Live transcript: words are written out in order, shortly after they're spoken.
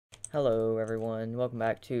Hello everyone, welcome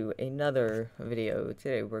back to another video.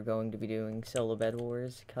 Today we're going to be doing solo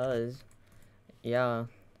Bedwars, cause, yeah,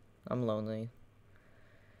 I'm lonely.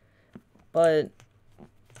 But,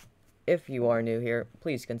 if you are new here,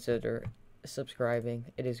 please consider subscribing.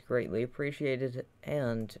 It is greatly appreciated,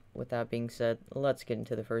 and with that being said, let's get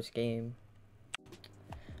into the first game.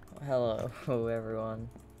 Hello everyone.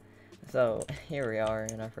 So, here we are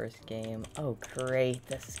in our first game. Oh great,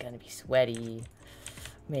 this is gonna be sweaty.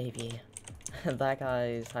 Maybe. That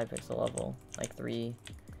guy's Hypixel level, like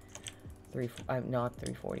I'm not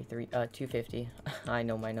 343, 250. I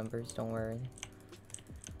know my numbers, don't worry.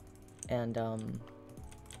 And,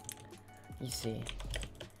 you see,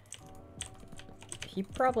 he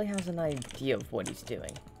probably has an idea of what he's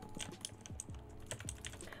doing.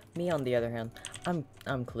 Me, on the other hand, I'm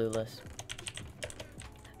clueless.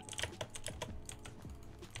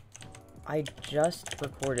 I just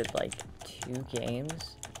recorded, like, 2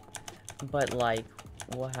 games. But, like,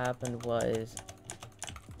 what happened was,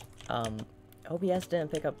 OBS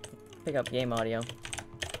didn't pick up game audio.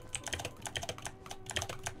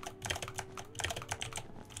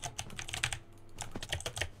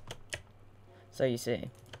 So you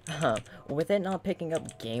see, with it not picking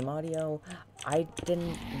up game audio, I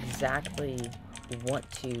didn't exactly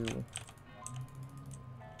want to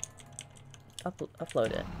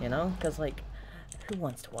upload it, you know? Because, like, who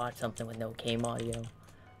wants to watch something with no game audio?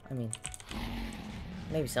 I mean,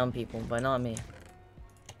 maybe some people, but not me.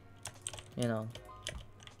 You know.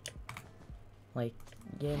 Like,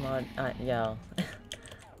 game on, yeah.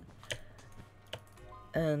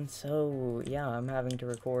 And so, yeah, I'm having to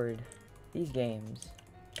record these games.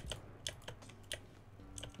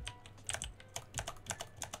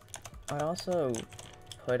 I also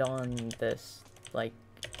put on this, like,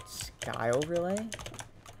 sky overlay.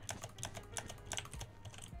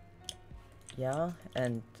 Yeah,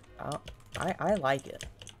 and I like it.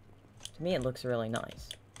 To me, it looks really nice.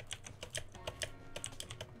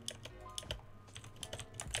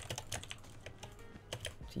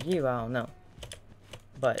 To you, I don't know.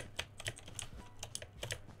 But,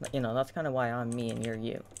 you know, that's kind of why I'm me and you're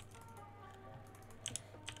you.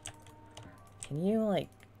 Can you, like,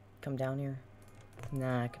 come down here?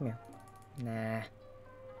 Nah, come here. Nah.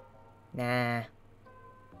 Nah.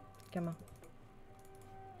 Come on.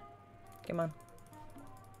 Come on.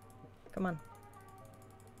 Come on.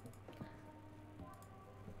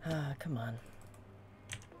 Ah, come on.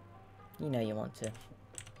 You know you want to.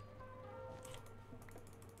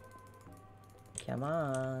 Come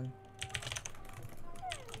on.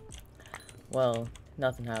 Well,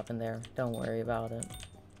 nothing happened there. Don't worry about it.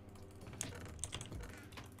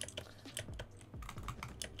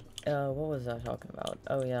 What was I talking about?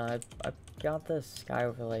 Oh yeah, I got this sky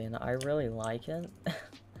overlay and I really like it.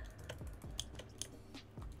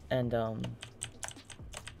 And,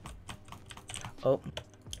 oh.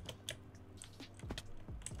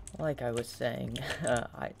 Like I was saying,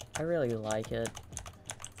 I really like it.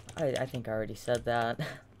 I think I already said that.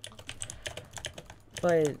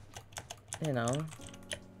 But, you know,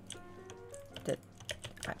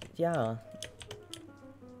 yeah.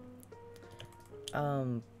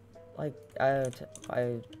 Like,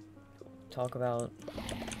 I talk about,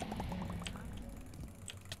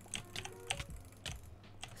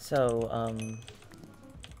 so,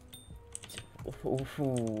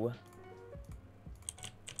 ooh,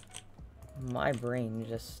 my brain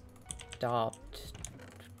just stopped.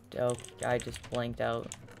 Oh, I just blanked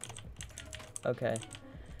out. Okay.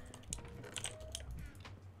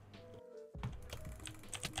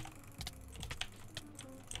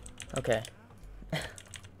 Okay.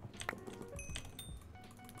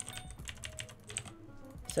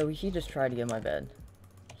 So he just tried to get my bed.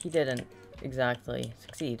 He didn't exactly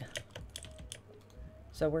succeed.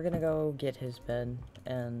 So we're gonna go get his bed,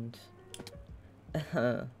 and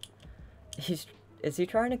is he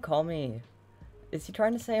trying to call me? Is he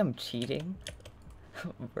trying to say I'm cheating?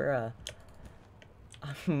 Bruh.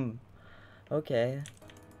 Okay.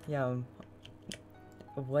 Yeah,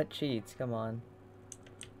 what cheats? Come on.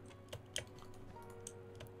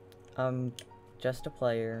 I'm just a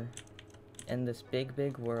player in this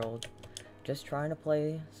big world, just trying to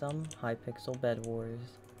play some Hypixel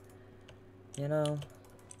Bedwars. You know,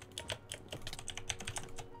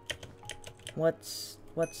 what's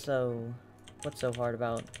so hard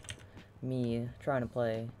about me trying to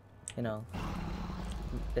play, you know,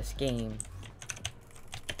 this game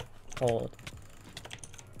called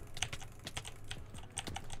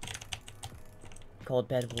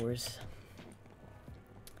Bedwars?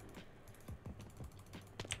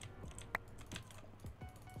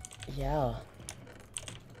 Yeah.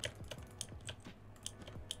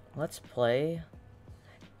 Let's play.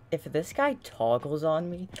 If this guy toggles on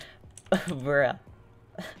me, bruh.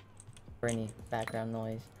 For any background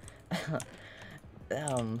noise.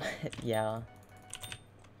 Yeah.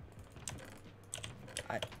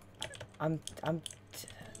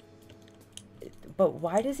 But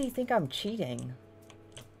why does he think I'm cheating?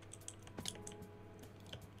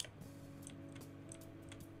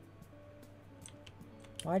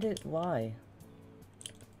 Why?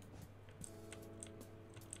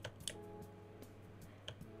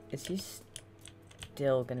 Is he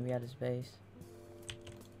still gonna be at his base?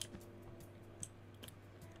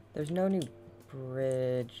 There's no new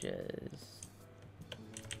bridges.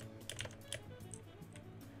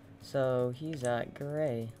 So he's at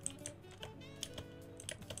gray.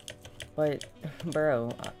 But,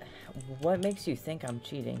 bro, what makes you think I'm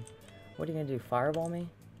cheating? What are you gonna do, fireball me?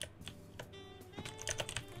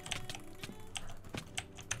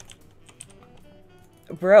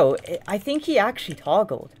 Bro, I think he actually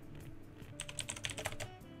toggled.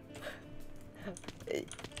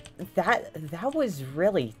 That was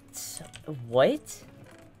really... What?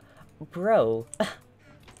 Bro.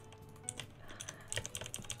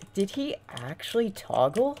 Did he actually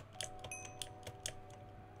toggle?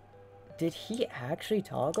 Did he actually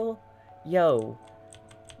toggle? Yo.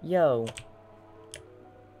 Yo.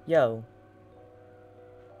 Yo.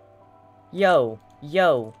 Yo.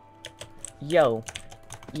 Yo. Yo.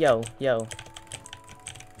 Yo. Yo.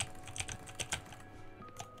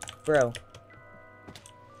 Bro.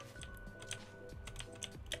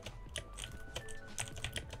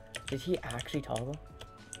 Did he actually toggle?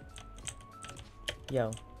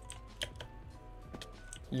 Yo.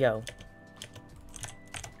 Yo.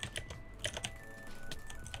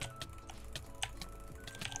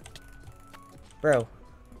 Bro.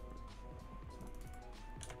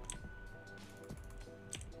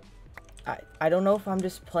 I don't know if I'm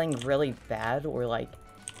just playing really bad or like...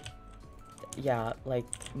 Yeah, like,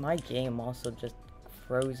 my game also just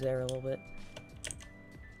froze there a little bit.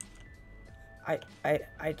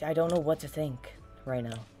 I don't know what to think right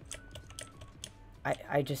now.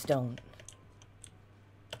 I just don't.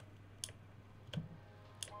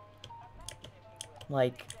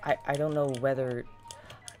 Like, I don't know whether...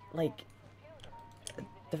 Like...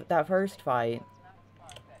 that first fight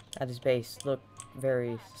at his base looked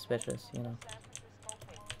very suspicious, you know.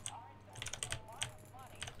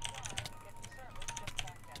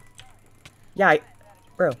 Yeah,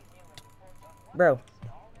 bro.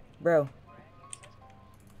 Bro.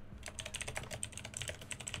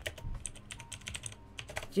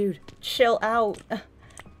 Dude, chill out.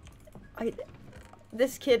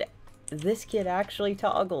 This kid actually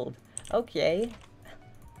toggled. Okay.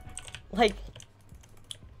 Like...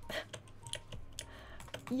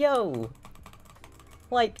 Yo!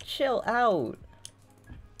 Like, chill out!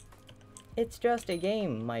 It's just a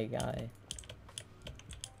game, my guy.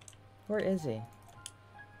 Where is he?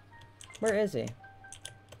 Where is he?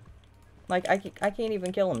 Like, I can't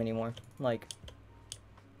even kill him anymore. Like...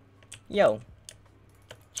 Yo.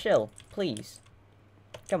 Chill, please.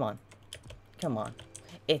 Come on. Come on.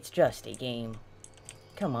 It's just a game.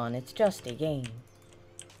 Come on, it's just a game.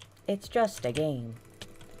 It's just a game.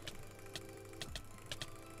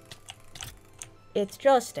 It's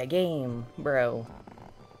just a game, bro.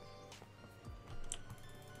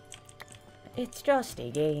 It's just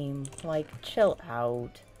a game. Like, chill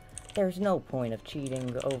out. There's no point of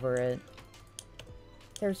cheating over it.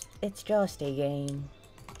 It's just a game.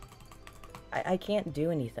 I can't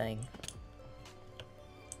do anything.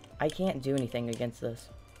 I can't do anything against this.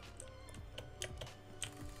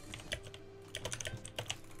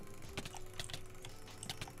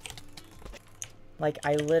 Like,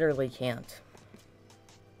 I literally can't.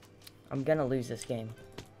 I'm gonna lose this game.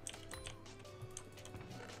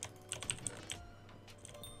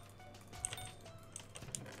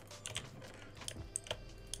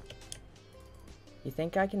 You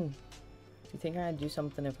think I can do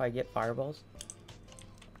something if I get fireballs?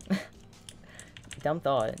 Dumb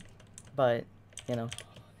thought, but, you know,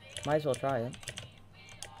 might as well try it.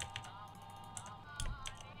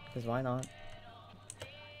 Because why not?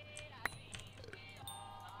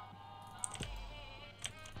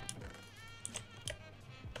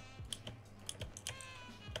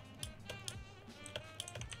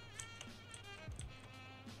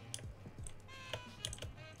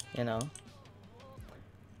 You know?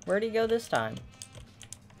 Where'd he go this time?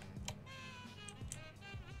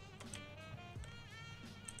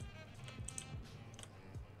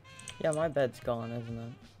 Yeah, my bed's gone, isn't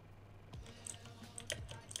it?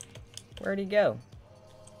 Where'd he go?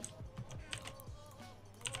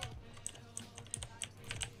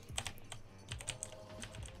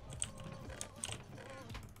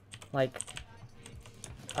 Like,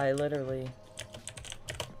 I literally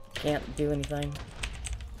can't do anything.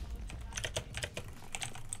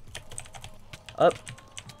 Up.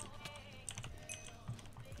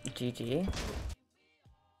 GG.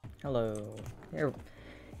 Hello. Here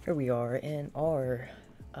we are in our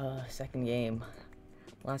second game.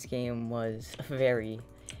 Last game was very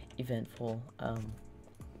eventful.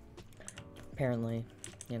 Apparently,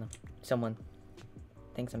 you know, someone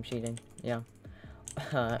thinks I'm cheating. Yeah.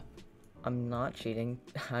 I'm not cheating.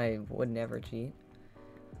 I would never cheat.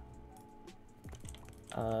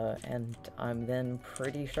 And I'm then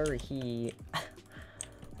pretty sure he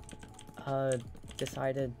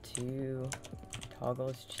decided to toggle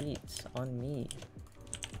his cheats on me,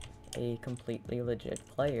 a completely legit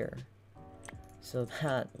player. So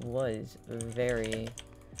that was very,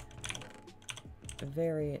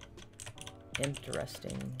 very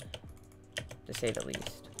interesting, to say the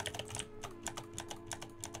least.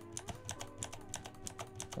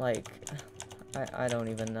 Like, I don't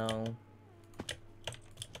even know.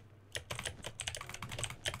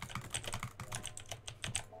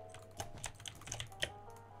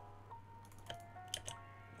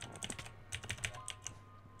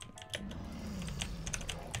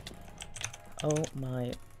 Oh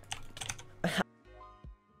my.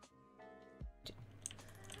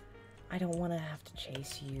 I don't want to have to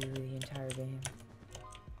chase you the entire game.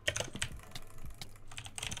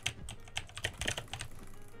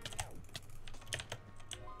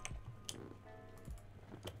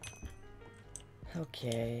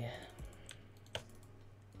 Okay.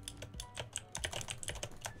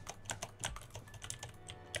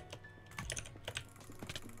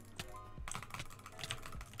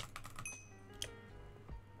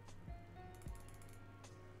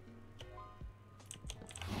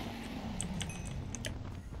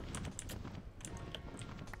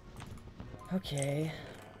 Okay.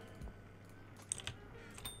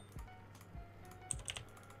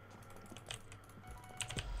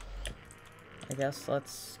 I guess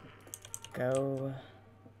let's go.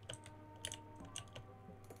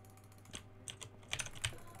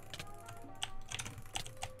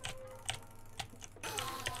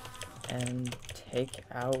 And take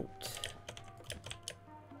out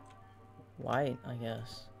white, I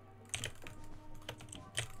guess.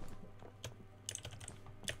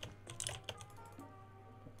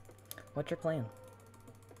 What's your plan?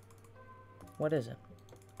 What is it?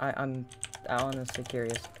 I'm honestly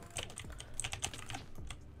curious.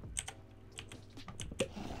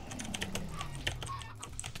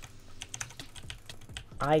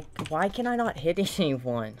 Why can I not hit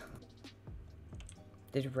anyone?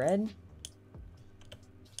 Did red?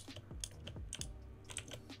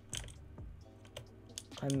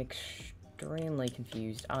 I'm extremely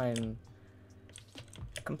confused. I'm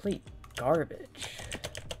complete garbage.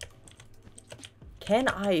 Can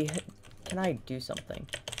I do something?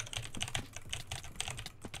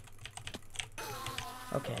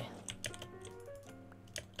 Okay.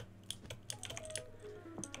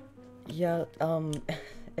 Yeah,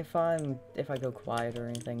 if I go quiet or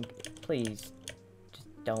anything, please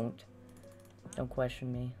just don't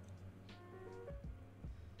question me.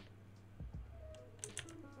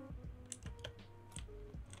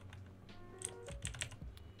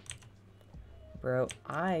 Bro,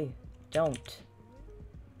 I don't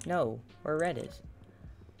know where red is.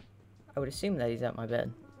 I would assume that he's at my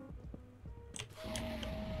bed.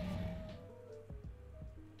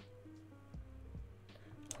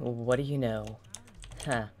 What do you know?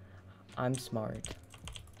 Huh. I'm smart.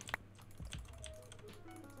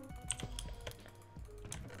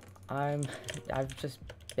 I've just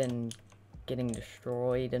been getting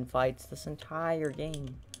destroyed in fights this entire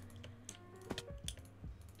game.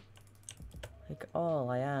 Like, all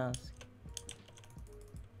I ask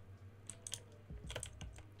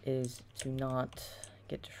is to not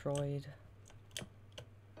get destroyed.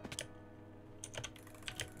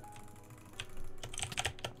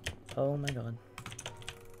 Oh my god.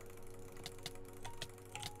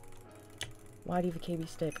 Why do you have a KB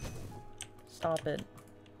stick? Stop it.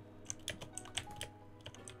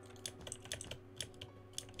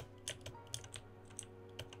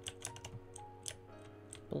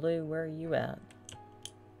 Blue, where are you at?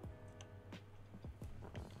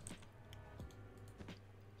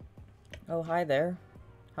 Oh, hi there.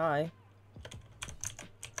 Hi.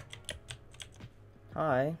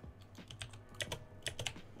 Hi.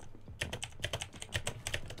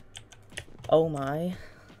 Oh my.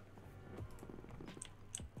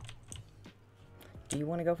 Do you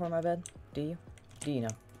want to go for my bed? Do you? Do you know?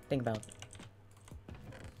 Think about it.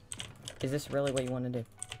 Is this really what you want to do?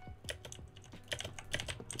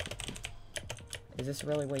 Is this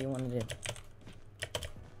really what you want to do?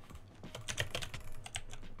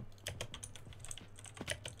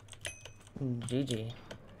 GG.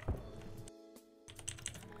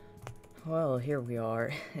 Well, here we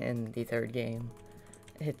are in the third game.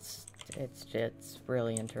 It's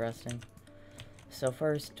really interesting. So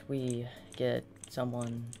first we get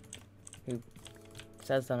someone who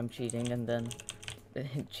says that I'm cheating and then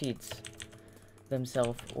cheats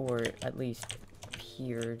themselves, or at least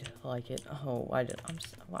appeared like it. Oh,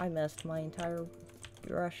 I messed my entire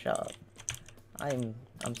brush up. I'm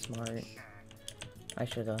smart. I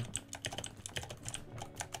should've.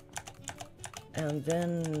 And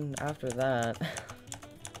then after that,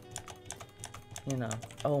 you know,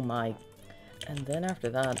 oh my. And then after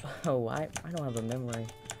that, oh, I don't have a memory.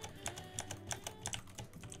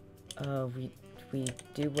 We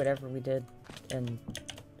do whatever we did in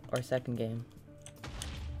our second game.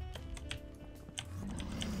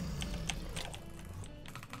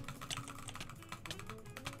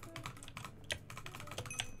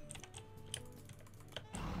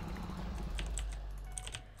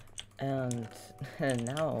 And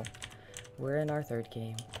now we're in our third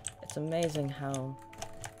game. It's amazing how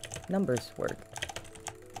numbers work.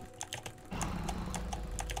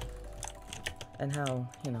 And how,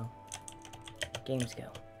 you know, games go.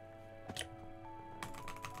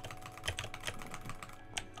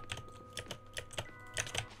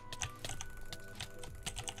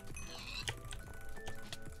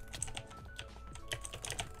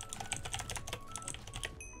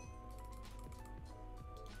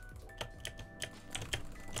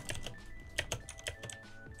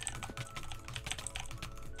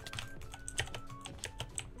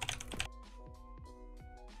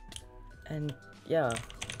 And yeah,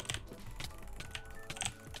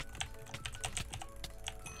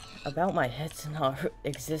 about my head's not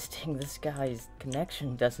existing, this guy's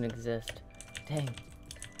connection doesn't exist. Dang.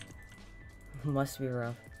 Must be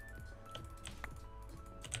rough.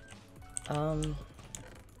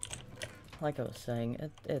 Like I was saying,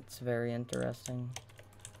 it's very interesting.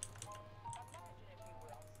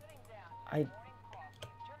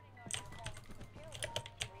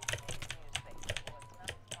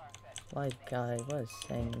 Like I was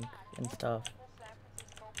saying and stuff.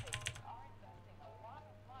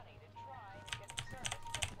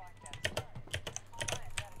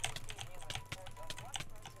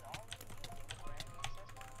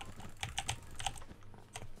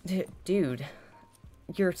 Dude,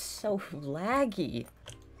 you're so laggy.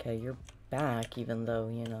 Okay, you're back even though,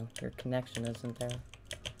 you know, your connection isn't there.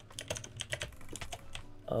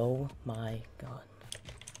 Oh my god.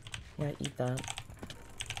 Yeah, eat that.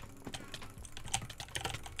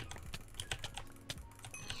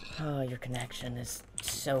 Oh, your connection is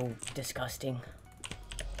so disgusting.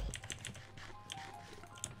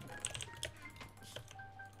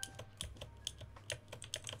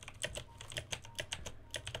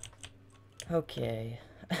 Okay.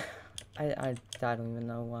 I don't even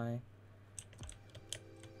know why.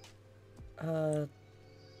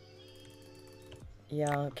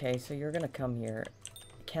 Yeah, okay, so you're gonna come here.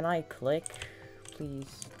 Can I click,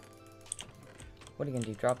 please? What are you gonna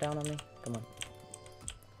do? Drop down on me? Come on.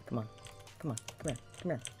 Come on. Come on. Come here.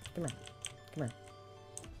 Come here. Come here. Come here.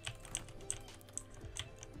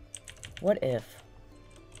 What if?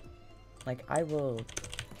 Like, I will...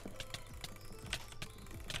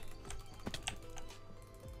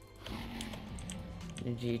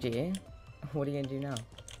 GG. What are you gonna do now?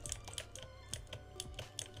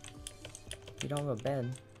 You don't have a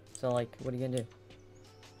bed. So, like, what are you gonna do?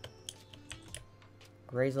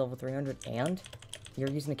 Raise level 300 and? You're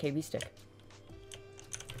using a KB stick.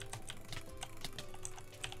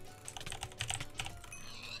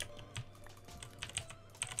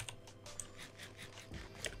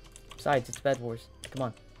 Besides, it's Bedwars. Come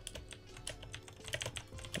on.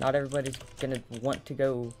 Not everybody's gonna want to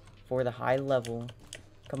go for the high level.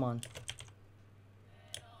 Come on.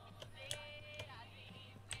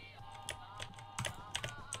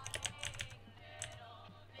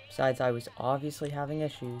 Besides, I was obviously having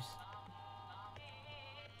issues.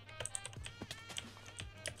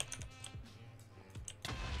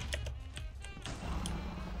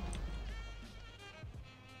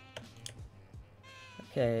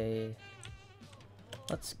 Okay.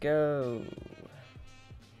 Let's go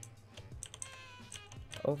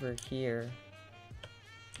over here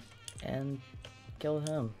and kill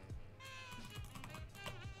him.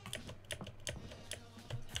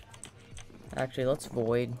 Actually, let's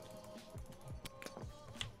void.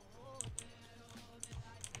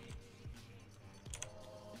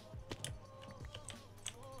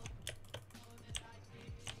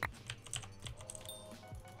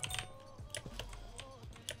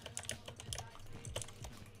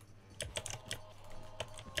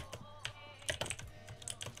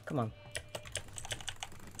 Come on.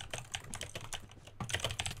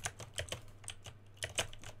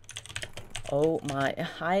 Oh my,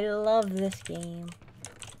 I love this game.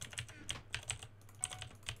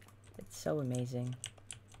 It's so amazing.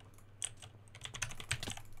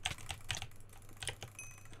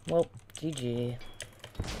 Well, GG.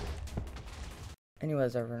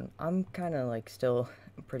 Anyways, everyone, I'm kind of like still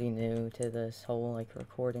pretty new to this whole like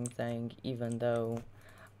recording thing, even though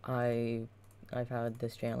I've had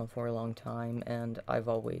this channel for a long time, and I've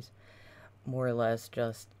always more or less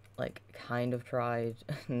just like kind of tried,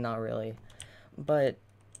 not really, but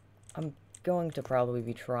I'm going to probably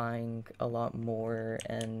be trying a lot more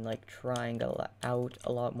and like trying out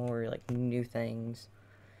a lot more like new things.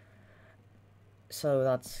 So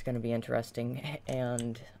that's gonna be interesting,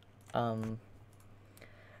 and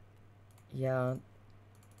yeah,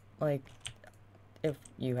 like if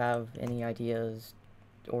you have any ideas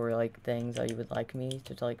or like things that you would like me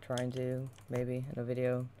to like try and do maybe in a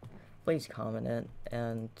video, please comment it,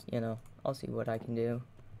 and you know, I'll see what I can do.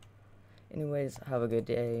 Anyways, have a good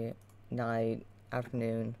day, night,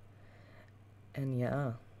 afternoon, and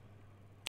yeah.